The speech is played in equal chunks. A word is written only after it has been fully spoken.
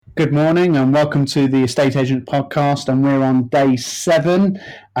Good morning and welcome to the Estate Agent Podcast. And we're on day 7.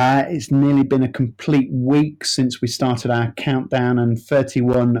 It's nearly been a complete week since we started our countdown and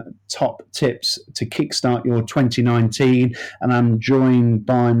 31 top tips to kickstart your 2019. And I'm joined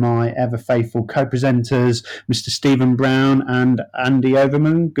by my ever faithful co-presenters, Mr. Stephen Brown and Andy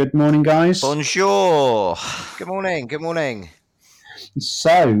Overman. Good morning, guys. Bonjour. Good morning. Good morning.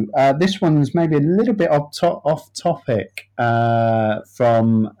 So this one's maybe a little bit off topic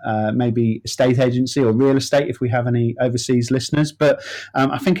from maybe estate agency or real estate if we have any overseas listeners, but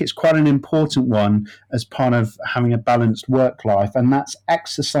I think it's quite an important one as part of having a balanced work life, and that's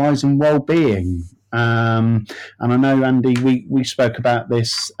exercise and well-being. And I know, Andy, we spoke about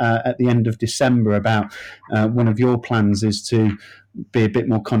this at the end of December about one of your plans is to be a bit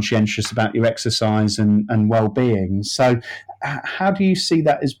more conscientious about your exercise and well-being. So how do you see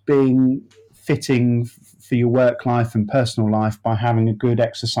that as being fitting for your work life and personal life by having a good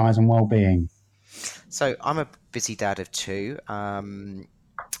exercise and well-being? So I'm a busy dad of 2. I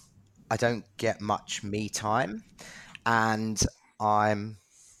don't get much me time, and I'm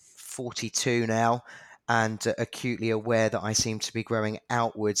 42 now and acutely aware that I seem to be growing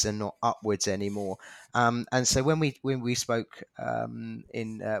outwards and not upwards anymore. And so when we spoke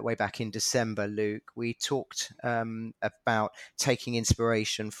in way back in December, Luke, we talked about taking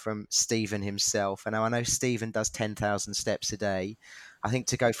inspiration from Stephen himself. And now I know Stephen does 10,000 steps a day. I think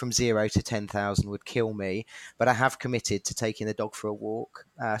to go from 0 to 10,000 would kill me, but I have committed to taking the dog for a walk,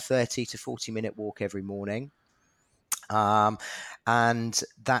 30 to 40-minute walk every morning. And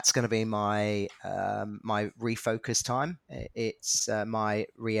that's going to be my my refocus time. It's my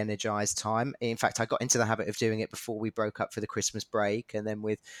re-energized time. In fact, I got into the habit of doing it before we broke up for the Christmas break, and then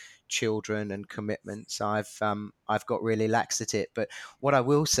with children and commitments, I've got really lax at it. But what I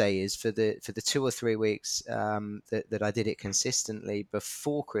will say is, for the 2 or 3 weeks that I did it consistently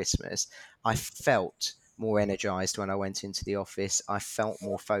before Christmas, I felt more energized when I went into the office. I felt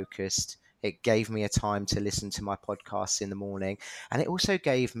more focused. It gave me a time to listen to my podcasts in the morning. And it also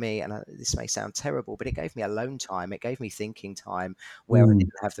gave me, and this may sound terrible, but it gave me alone time. It gave me thinking time where I didn't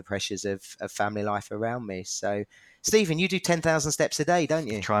have the pressures of family life around me. So, Stephen, you do 10,000 steps a day, don't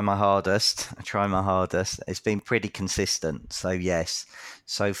you? I try my hardest. It's been pretty consistent. So, yes.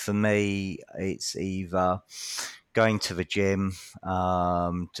 So, for me, it's either going to the gym,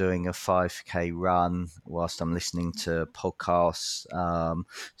 doing a 5K run whilst I'm listening to podcasts.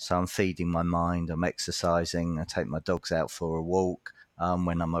 So I'm feeding my mind, I'm exercising, I take my dogs out for a walk.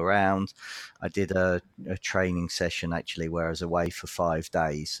 When I'm around, I did a training session actually where I was away for 5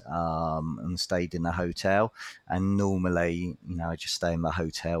 days and stayed in a hotel. And normally, I just stay in my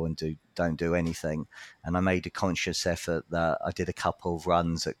hotel and don't do anything. And I made a conscious effort that I did a couple of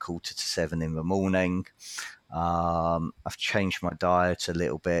runs at 6:45 in the morning. I've changed my diet a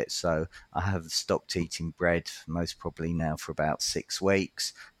little bit, so I have stopped eating bread most probably now for about 6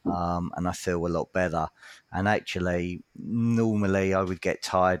 weeks, and I feel a lot better. And actually, normally I would get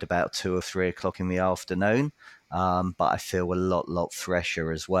tired about 2 or 3 o'clock in the afternoon, but I feel a lot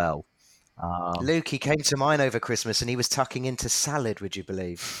fresher as well. Luke, he came to mine over Christmas and he was tucking into salad, would you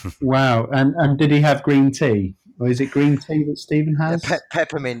believe? Wow. And did he have green tea? Or is it green tea that Stephen has?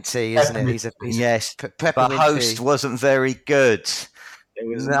 Peppermint tea, isn't it? He's Yes, a the peppermint host tea. wasn't very good. There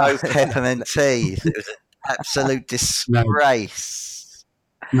was no peppermint tea. It was an absolute disgrace.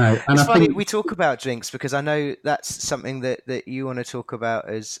 No. And It's I funny think, we talk about drinks because I know that's something that you want to talk about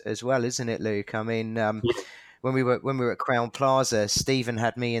as well, isn't it, Luke? I mean, when we were at Crown Plaza, Stephen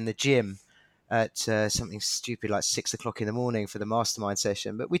had me in the gym at something stupid like 6 o'clock in the morning for the mastermind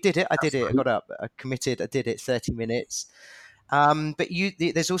session. But we did it. I did it. I got up. I committed. I did it 30 minutes. But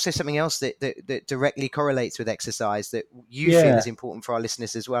there's also something else that directly correlates with exercise that you feel is important for our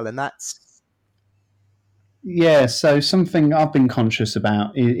listeners as well, and that's. Yeah, so something I've been conscious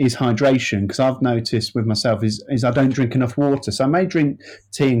about is hydration, because I've noticed with myself is I don't drink enough water. So I may drink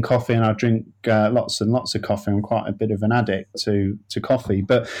tea and coffee, and I drink lots and lots of coffee. I'm quite a bit of an addict to coffee,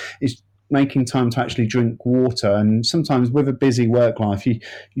 but it's making time to actually drink water. And sometimes with a busy work life, you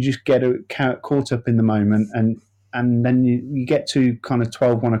just get caught up in the moment, and then you get to kind of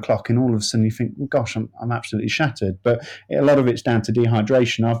 12, 1 o'clock, and all of a sudden you think, well, gosh, I'm absolutely shattered. But a lot of it's down to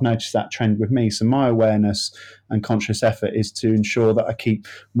dehydration. I've noticed that trend with me. So my awareness and conscious effort is to ensure that I keep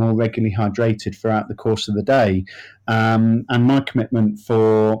more regularly hydrated throughout the course of the day. And my commitment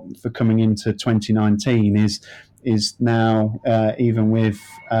for coming into 2019 is now, even with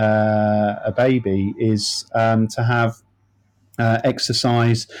a baby, is to have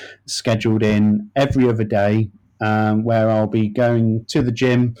exercise scheduled in every other day, where I'll be going to the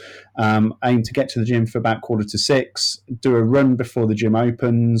gym, aim to get to the gym for about 5:45, do a run before the gym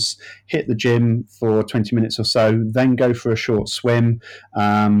opens, hit the gym for 20 minutes or so, then go for a short swim.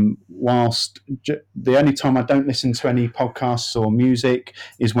 The only time I don't listen to any podcasts or music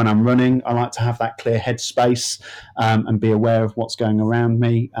is when I'm running. I like to have that clear headspace and be aware of what's going around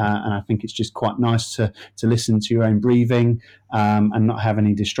me. And I think it's just quite nice to listen to your own breathing and not have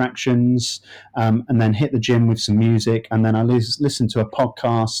any distractions. And then hit the gym with some music. And then I listen to a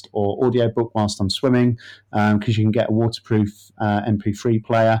podcast or audiobook whilst I'm swimming, because you can get a waterproof MP3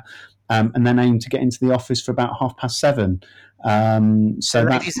 player. And then aim to get into the office for about 7:30. So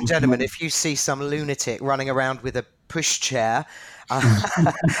ladies and gentlemen, if you see some lunatic running around with a pushchair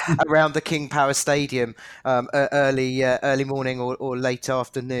around the King Power Stadium early morning or late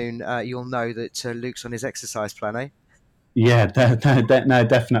afternoon, you'll know that Luke's on his exercise plan, eh? Yeah, no,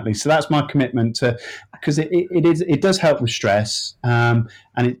 definitely. So that's my commitment to, because it does help with stress, and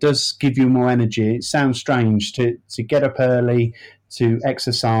it does give you more energy. It sounds strange to get up early, to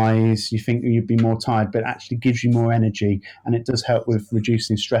exercise. You think you'd be more tired, but it actually gives you more energy, and it does help with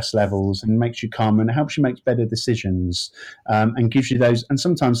reducing stress levels and makes you calmer, and it helps you make better decisions, and gives you those. And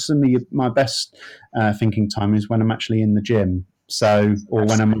sometimes my best thinking time is when I'm actually in the gym, or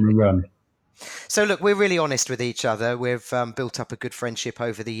when I'm on a run. So look, we're really honest with each other. We've built up a good friendship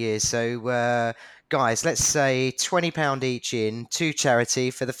over the years. So guys, let's say £20 each in to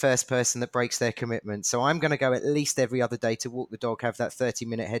charity for the first person that breaks their commitment. So I'm going to go at least every other day to walk the dog, have that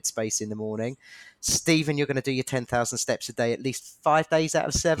 30-minute headspace in the morning. Stephen, you're going to do your 10,000 steps a day at least 5 days out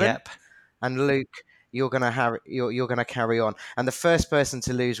of 7. Yep. And Luke, you're going to carry on. And the first person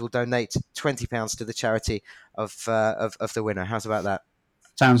to lose will donate £20 to the charity of the winner. How's about that?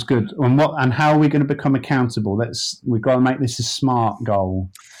 Sounds good. And how are we going to become accountable? We've got to make this a SMART goal.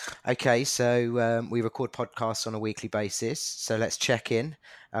 Okay, so we record podcasts on a weekly basis. So let's check in.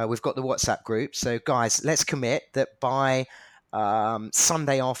 We've got the WhatsApp group. So guys, let's commit that by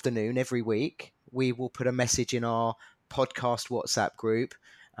Sunday afternoon every week, we will put a message in our podcast WhatsApp group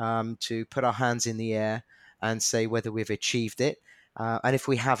to put our hands in the air and say whether we've achieved it. And if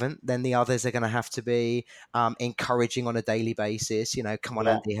we haven't, then the others are going to have to be encouraging on a daily basis. Come on,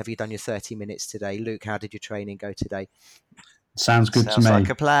 Andy, have you done your 30 minutes today? Luke, how did your training go today? Sounds good to me. Sounds like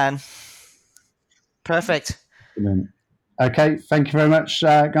a plan. Perfect. Brilliant. Okay, thank you very much,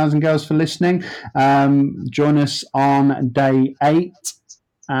 guys and girls, for listening. Join us on day 8,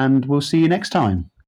 and we'll see you next time.